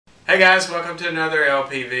Hey guys, welcome to another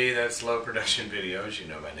LPV, that's low production video, as you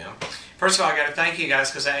know by now. First of all, I got to thank you guys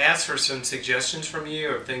because I asked for some suggestions from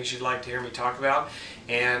you of things you'd like to hear me talk about,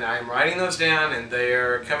 and I'm writing those down and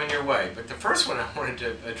they're coming your way. But the first one I wanted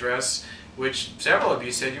to address, which several of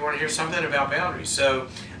you said you want to hear something about boundaries. So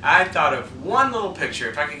I thought of one little picture,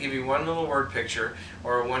 if I could give you one little word picture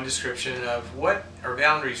or one description of what are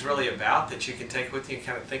boundaries really about that you can take with you and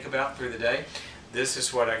kind of think about through the day. This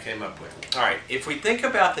is what I came up with. Alright, if we think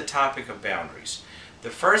about the topic of boundaries, the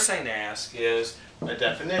first thing to ask is a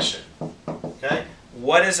definition. Okay?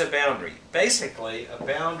 What is a boundary? Basically, a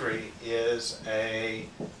boundary is a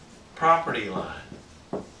property line.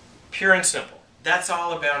 Pure and simple. That's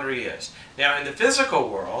all a boundary is. Now, in the physical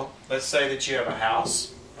world, let's say that you have a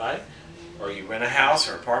house, right? Or you rent a house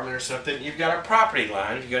or apartment or something, you've got a property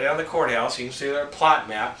line. If you go down to the courthouse, you can see their plot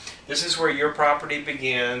map. This is where your property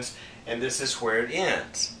begins, and this is where it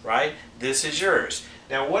ends, right? This is yours.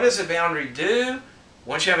 Now, what does a boundary do?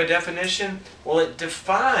 Once you have a definition, well, it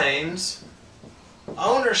defines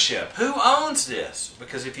ownership. Who owns this?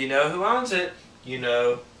 Because if you know who owns it, you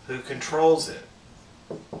know who controls it.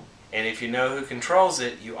 And if you know who controls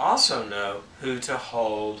it, you also know who to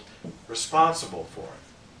hold responsible for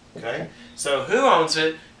it. Okay? So who owns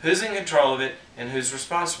it, who's in control of it, and who's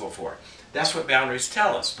responsible for it. That's what boundaries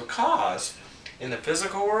tell us, because in the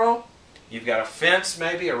physical world, you've got a fence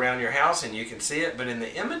maybe around your house and you can see it, but in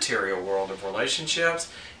the immaterial world of relationships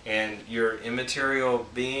and your immaterial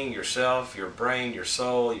being, yourself, your brain, your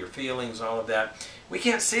soul, your feelings, all of that, we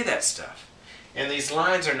can't see that stuff. And these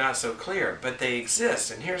lines are not so clear, but they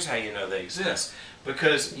exist. And here's how you know they exist.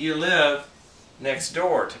 Because you live next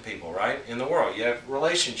door to people, right? In the world. You have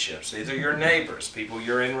relationships. These are your neighbors, people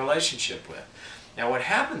you're in relationship with. Now what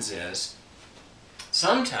happens is,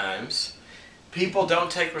 sometimes people don't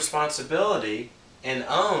take responsibility and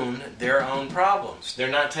own their own problems. They're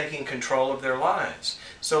not taking control of their lives.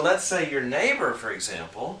 So let's say your neighbor, for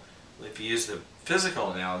example, if you use the physical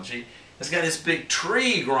analogy, has got this big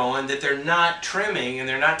tree growing that they're not trimming and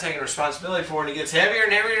they're not taking responsibility for, and it gets heavier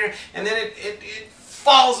and heavier, and then it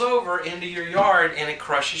falls over into your yard and it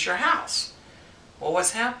crushes your house. Well,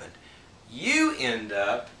 what's happened? You end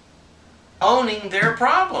up owning their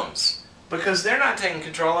problems because they're not taking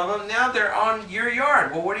control of them. Now they're on your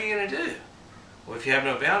yard. Well, what are you going to do? Well, if you have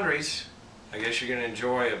no boundaries, I guess you're going to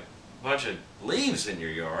enjoy a bunch of leaves in your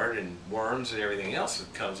yard and worms and everything else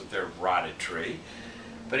that comes with their rotted tree.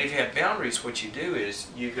 But if you have boundaries, what you do is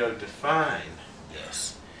you go define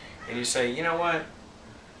this. And you say, you know what?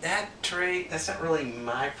 That tree, that's not really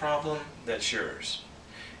my problem, that's yours.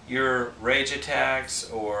 Your rage attacks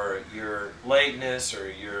or your lateness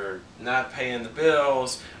or your not paying the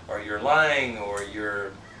bills or your lying or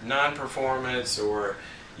your non-performance or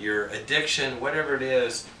your addiction, whatever it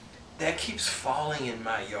is, that keeps falling in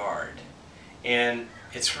my yard. And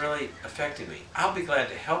it's really affecting me. I'll be glad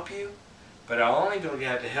to help you, but I'll only be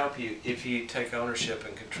glad to help you if you take ownership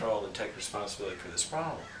and control and take responsibility for this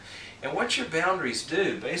problem. And what your boundaries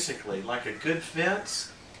do, basically, like a good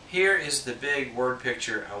fence, here is the big word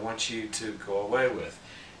picture I want you to go away with.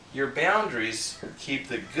 Your boundaries keep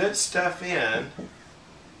the good stuff in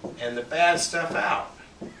and the bad stuff out.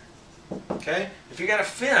 Okay? If you got a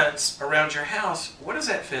fence around your house, what does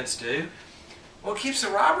that fence do? Well, it keeps the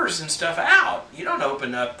robbers and stuff out. You don't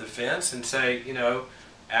open up the fence and say, you know,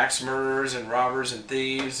 axe murderers and robbers and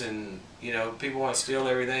thieves and, you know, people want to steal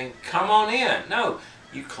everything, come on in. No,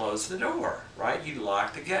 you close the door, right? You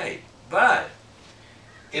lock the gate. But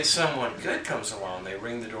if someone good comes along, they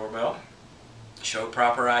ring the doorbell, show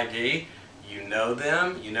proper ID, you know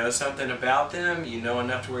them, you know something about them, you know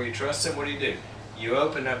enough to where you trust them, what do? You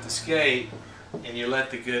open up this gate and you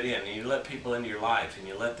let the good in, and you let people into your life, and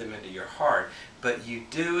you let them into your heart, but you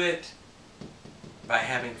do it by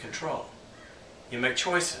having control. You make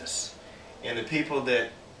choices, and the people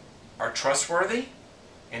that are trustworthy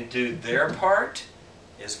and do their part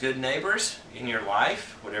as good neighbors in your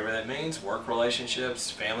life, whatever that means, work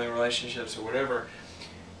relationships, family relationships, or whatever,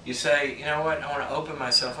 you say, you know what, I want to open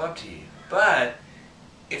myself up to you. But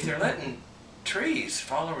if they're letting trees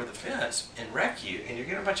fall over the fence and wreck you, and you're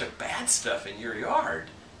getting a bunch of bad stuff in your yard,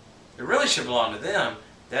 it really should belong to them.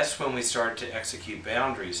 That's when we start to execute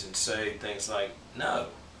boundaries and say things like no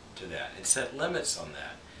to that and set limits on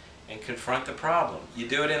that and confront the problem. You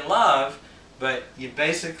do it in love, but you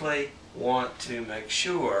basically want to make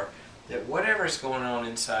sure that whatever's going on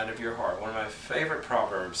inside of your heart, one of my favorite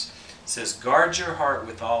proverbs says, guard your heart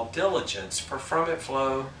with all diligence, for from it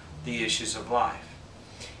flow the issues of life.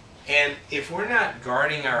 And if we're not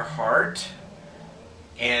guarding our heart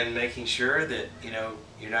and making sure that, you know,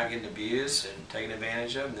 you're not getting abused and taken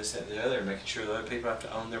advantage of, and this, that, and the other, making sure that other people have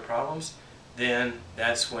to own their problems, then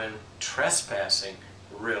that's when trespassing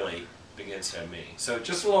really begins to have meaning. So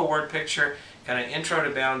just a little word picture, kind of intro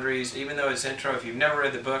to boundaries. Even though it's intro, if you've never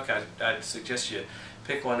read the book, I'd suggest you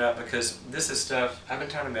pick one up, because this is stuff, I've been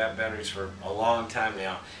talking about boundaries for a long time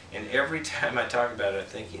now, and every time I talk about it, I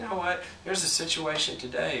think, you know what, there's a situation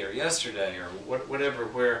today or yesterday or whatever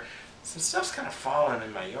where some stuff's kind of falling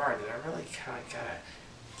in my yard that I really kind of got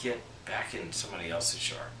to get back in somebody else's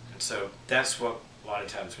yard. And so that's what a lot of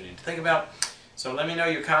times we need to think about. So let me know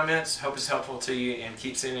your comments. Hope it's helpful to you, and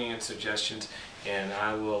keep sending in suggestions, and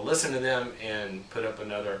I will listen to them and put up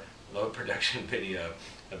another low production video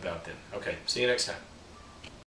about them. Okay, see you next time.